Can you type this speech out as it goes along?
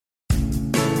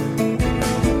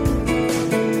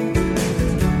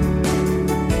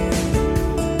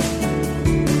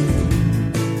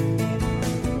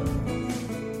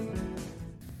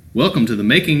Welcome to the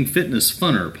Making Fitness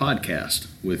Funner podcast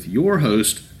with your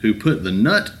host who put the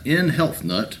nut in Health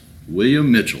Nut, William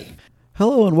Mitchell.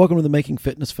 Hello and welcome to the Making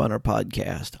Fitness Funner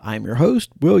podcast. I'm your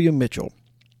host, William Mitchell.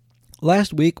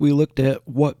 Last week we looked at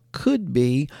what could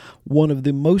be one of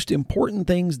the most important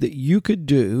things that you could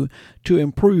do to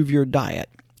improve your diet,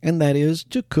 and that is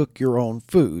to cook your own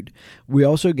food. We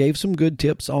also gave some good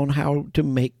tips on how to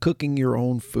make cooking your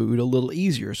own food a little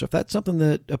easier. So if that's something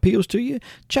that appeals to you,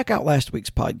 check out last week's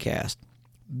podcast.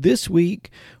 This week,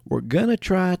 we're going to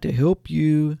try to help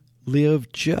you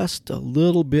live just a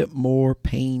little bit more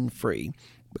pain-free.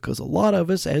 Because a lot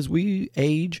of us, as we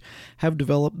age, have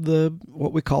developed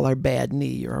what we call our bad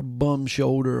knee or our bum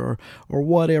shoulder or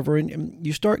whatever. And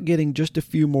you start getting just a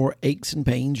few more aches and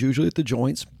pains, usually at the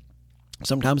joints.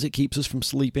 Sometimes it keeps us from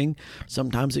sleeping.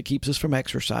 Sometimes it keeps us from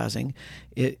exercising.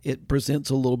 It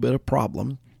presents a little bit of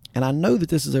problem. And I know that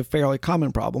this is a fairly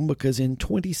common problem because in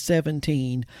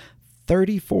 2017,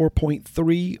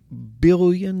 $34.3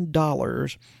 billion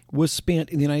was spent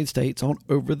in the United States on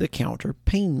over-the-counter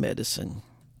pain medicine.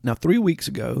 Now, 3 weeks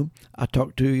ago, I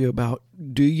talked to you about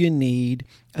do you need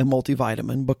a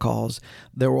multivitamin because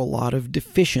there were a lot of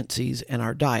deficiencies in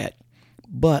our diet.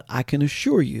 But I can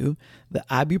assure you that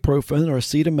ibuprofen or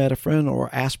acetaminophen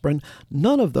or aspirin,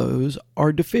 none of those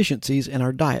are deficiencies in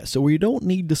our diet. So we don't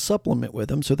need to supplement with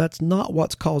them. So that's not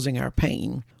what's causing our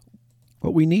pain.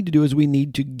 What we need to do is we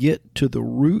need to get to the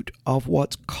root of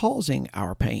what's causing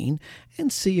our pain and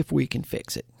see if we can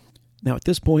fix it. Now, at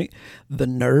this point, the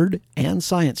nerd and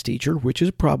science teacher, which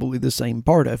is probably the same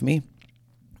part of me,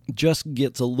 just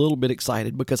gets a little bit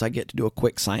excited because I get to do a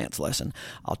quick science lesson.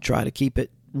 I'll try to keep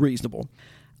it reasonable.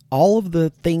 All of the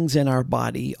things in our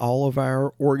body, all of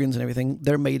our organs and everything,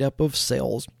 they're made up of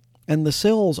cells. And the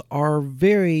cells are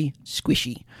very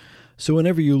squishy. So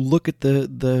whenever you look at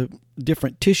the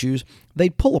different tissues, they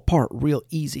pull apart real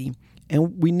easy.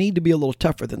 And we need to be a little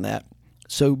tougher than that.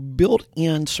 So built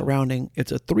in surrounding,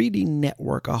 it's a 3D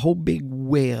network, a whole big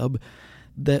web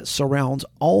that surrounds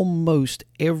almost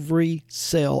every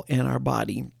cell in our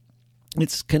body.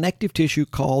 It's connective tissue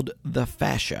called the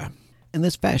fascia. And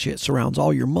this fascia, it surrounds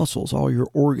all your muscles, all your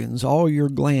organs, all your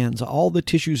glands, all the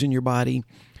tissues in your body.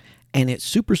 And it's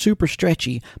super, super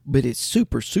stretchy, but it's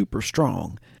super, super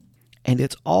strong. And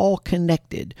it's all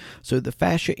connected. So the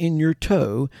fascia in your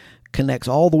toe connects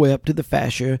all the way up to the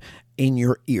fascia in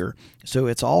your ear. So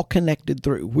it's all connected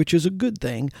through, which is a good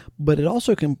thing, but it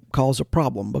also can cause a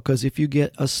problem because if you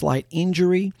get a slight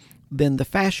injury, then the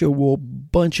fascia will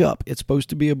bunch up. It's supposed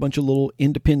to be a bunch of little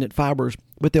independent fibers,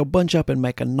 but they'll bunch up and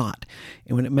make a knot.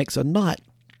 And when it makes a knot,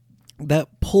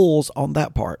 that pulls on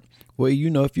that part. Well, you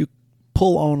know, if you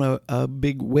pull on a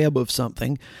big web of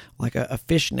something, like a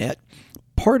fish net,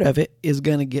 part of it is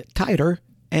going to get tighter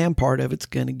and part of it's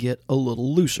going to get a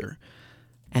little looser.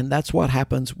 And that's what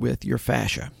happens with your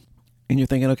fascia. And you're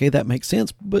thinking, okay, that makes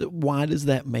sense, but why does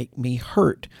that make me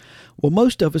hurt? Well,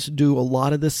 most of us do a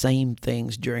lot of the same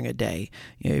things during a day.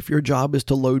 You know, if your job is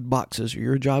to load boxes, or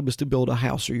your job is to build a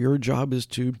house, or your job is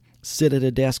to sit at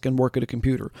a desk and work at a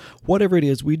computer, whatever it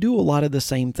is, we do a lot of the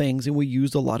same things and we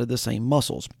use a lot of the same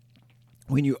muscles.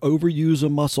 When you overuse a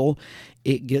muscle,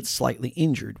 it gets slightly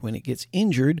injured. When it gets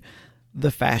injured,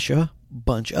 the fascia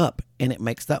bunch up and it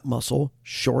makes that muscle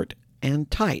short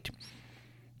and tight.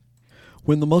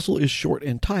 When the muscle is short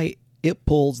and tight, it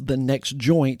pulls the next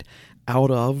joint out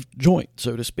of joint,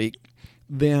 so to speak.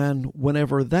 Then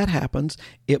whenever that happens,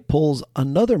 it pulls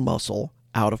another muscle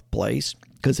out of place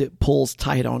because it pulls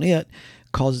tight on it,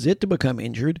 causes it to become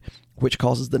injured, which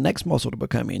causes the next muscle to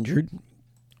become injured.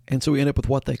 And so we end up with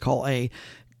what they call a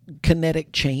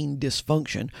kinetic chain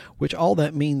dysfunction, which all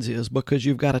that means is because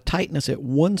you've got a tightness at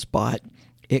one spot,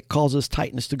 it causes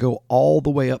tightness to go all the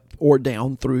way up or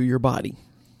down through your body.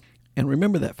 And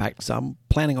remember that fact, because I'm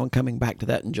planning on coming back to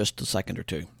that in just a second or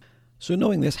two. So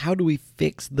knowing this, how do we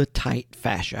fix the tight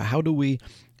fascia? How do we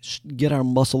get our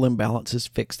muscle imbalances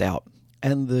fixed out?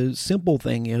 And the simple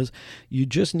thing is you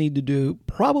just need to do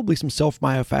probably some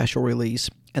self-myofascial release.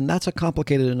 And that's a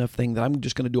complicated enough thing that I'm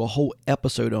just going to do a whole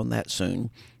episode on that soon.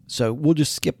 So we'll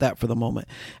just skip that for the moment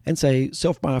and say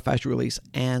self-myofascial release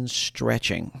and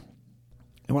stretching.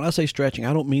 And when I say stretching,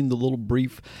 I don't mean the little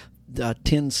brief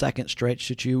 10-second stretch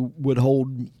that you would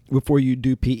hold before you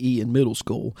do PE in middle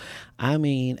school. I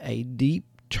mean a deep,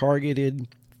 targeted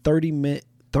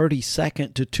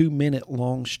 30-second to 2-minute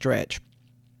long stretch.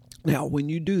 Now, when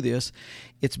you do this,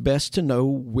 it's best to know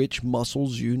which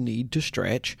muscles you need to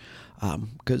stretch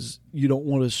because you don't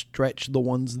want to stretch the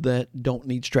ones that don't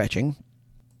need stretching.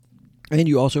 And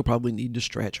you also probably need to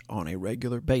stretch on a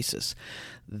regular basis.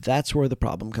 That's where the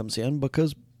problem comes in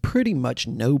because pretty much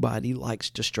nobody likes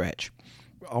to stretch.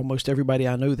 almost everybody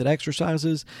I know that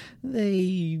exercises,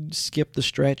 they skip the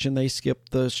stretch, and they skip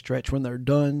the stretch when they're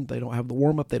done. They don't have the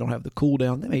warm-up. They don't have the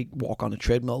cool-down. They may walk on a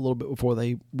treadmill a little bit before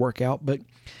they work out, but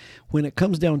when it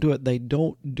comes down to it, they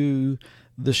don't do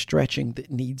the stretching that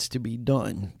needs to be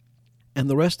done. And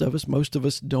the rest of us, most of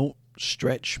us, don't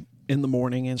stretch in the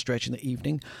morning and stretch in the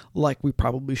evening like we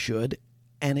probably should.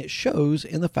 And it shows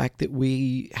in the fact that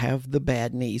we have the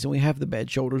bad knees and we have the bad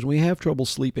shoulders and we have trouble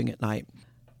sleeping at night.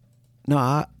 Now,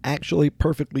 I actually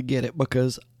perfectly get it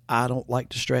because I don't like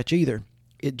to stretch either.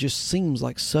 It just seems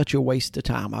like such a waste of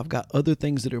time. I've got other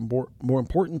things that are more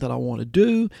important that I want to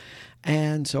do.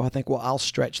 And so I think, well, I'll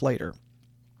stretch later.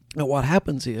 Now, what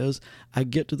happens is I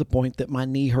get to the point that my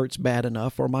knee hurts bad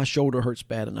enough, or my shoulder hurts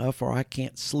bad enough, or I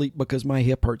can't sleep because my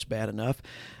hip hurts bad enough.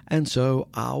 And so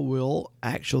I will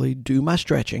actually do my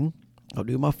stretching. I'll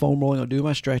do my foam rolling. I'll do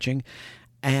my stretching.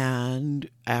 And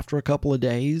after a couple of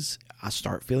days, I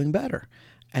start feeling better.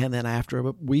 And then after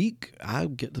a week, I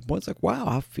get to the point it's like, wow,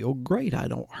 I feel great. I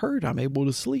don't hurt. I'm able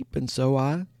to sleep. And so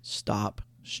I stop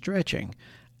stretching,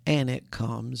 and it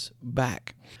comes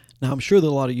back. Now, I'm sure that a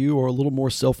lot of you are a little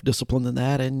more self-disciplined than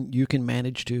that, and you can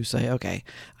manage to say, okay,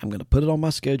 I'm going to put it on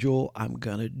my schedule. I'm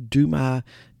going to do my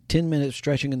 10 minutes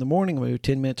stretching in the morning. I'm going to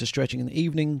do 10 minutes of stretching in the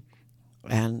evening,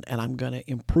 and I'm going to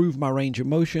improve my range of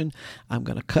motion. I'm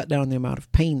going to cut down the amount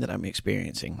of pain that I'm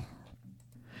experiencing.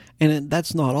 And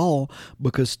that's not all,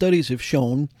 because studies have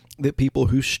shown that people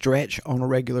who stretch on a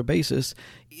regular basis,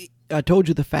 I told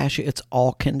you the fascia, it's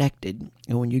all connected.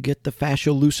 And when you get the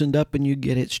fascia loosened up and you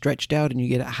get it stretched out and you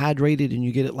get it hydrated and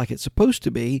you get it like it's supposed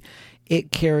to be,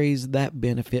 it carries that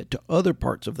benefit to other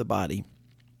parts of the body.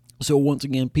 So once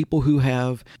again, people who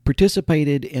have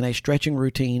participated in a stretching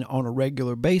routine on a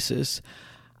regular basis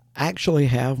actually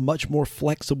have much more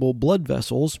flexible blood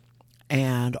vessels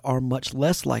and are much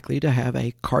less likely to have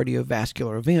a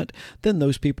cardiovascular event than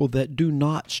those people that do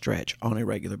not stretch on a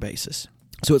regular basis.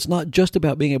 So it's not just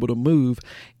about being able to move,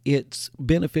 it's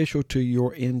beneficial to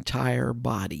your entire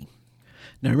body.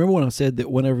 Now, remember when I said that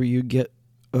whenever you get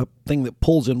a thing that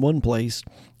pulls in one place,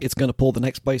 it's going to pull the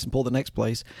next place and pull the next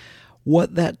place?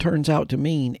 What that turns out to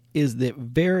mean is that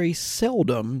very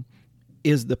seldom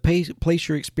is the place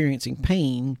you're experiencing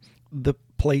pain the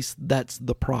place that's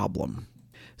the problem.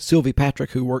 Sylvie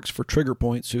Patrick, who works for Trigger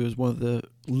Points, who is one of the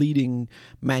leading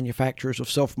manufacturers of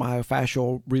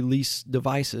self-myofascial release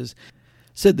devices,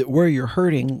 said that where you're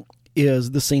hurting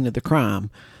is the scene of the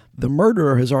crime. The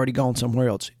murderer has already gone somewhere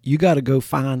else. You got to go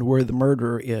find where the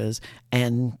murderer is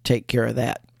and take care of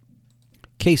that.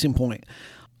 Case in point,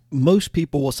 most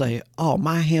people will say, oh,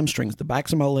 my hamstrings, the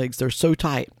backs of my legs, they're so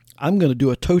tight. I'm going to do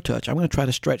a toe touch. I'm going to try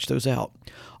to stretch those out.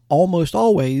 Almost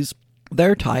always,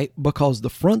 they're tight because the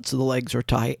fronts of the legs are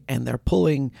tight and they're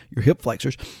pulling your hip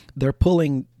flexors. They're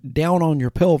pulling down on your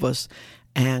pelvis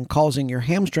and causing your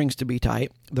hamstrings to be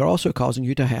tight. They're also causing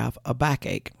you to have a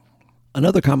backache.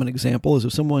 Another common example is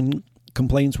if someone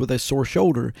complains with a sore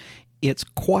shoulder, it's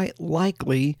quite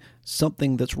likely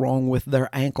something that's wrong with their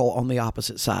ankle on the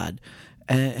opposite side.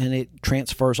 And it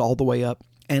transfers all the way up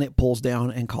and it pulls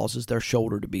down and causes their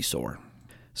shoulder to be sore.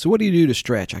 So what do you do to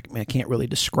stretch? I can't really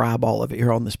describe all of it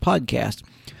here on this podcast.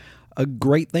 A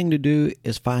great thing to do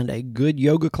is find a good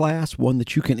yoga class, one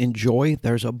that you can enjoy.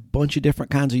 There's a bunch of different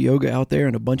kinds of yoga out there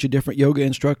and a bunch of different yoga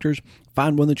instructors.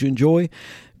 Find one that you enjoy.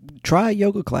 Try a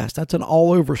yoga class. That's an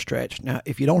all-over stretch. Now,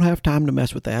 if you don't have time to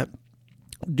mess with that,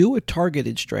 do a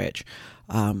targeted stretch.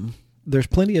 There's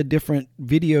plenty of different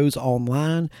videos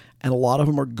online, and a lot of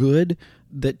them are good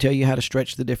that tell you how to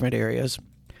stretch the different areas.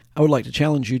 I would like to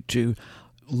challenge you to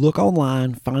look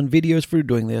online, find videos for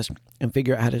doing this, and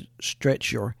figure out how to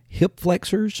stretch your hip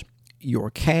flexors,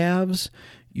 your calves,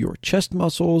 your chest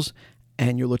muscles,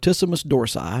 and your latissimus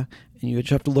dorsi. And you just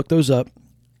have to look those up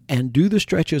and do the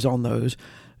stretches on those.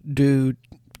 Do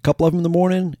a couple of them in the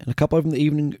morning and a couple of them in the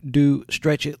evening. Do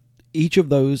stretch each of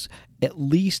those at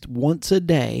least once a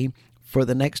day for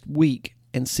the next week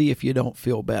and see if you don't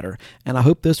feel better. And I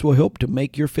hope this will help to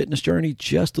make your fitness journey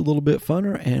just a little bit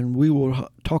funner, and we will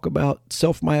talk about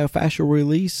self-myofascial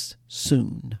release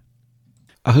soon.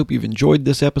 I hope you've enjoyed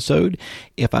this episode.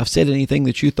 If I've said anything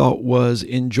that you thought was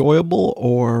enjoyable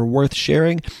or worth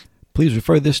sharing, please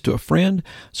refer this to a friend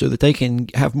so that they can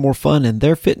have more fun in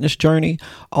their fitness journey.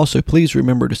 Also, please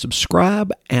remember to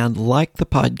subscribe and like the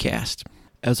podcast.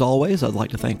 As always, I'd like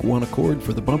to thank One Accord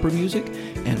for the bumper music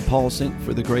and Paul Sink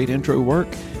for the great intro work,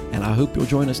 and I hope you'll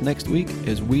join us next week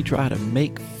as we try to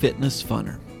make fitness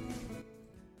funner.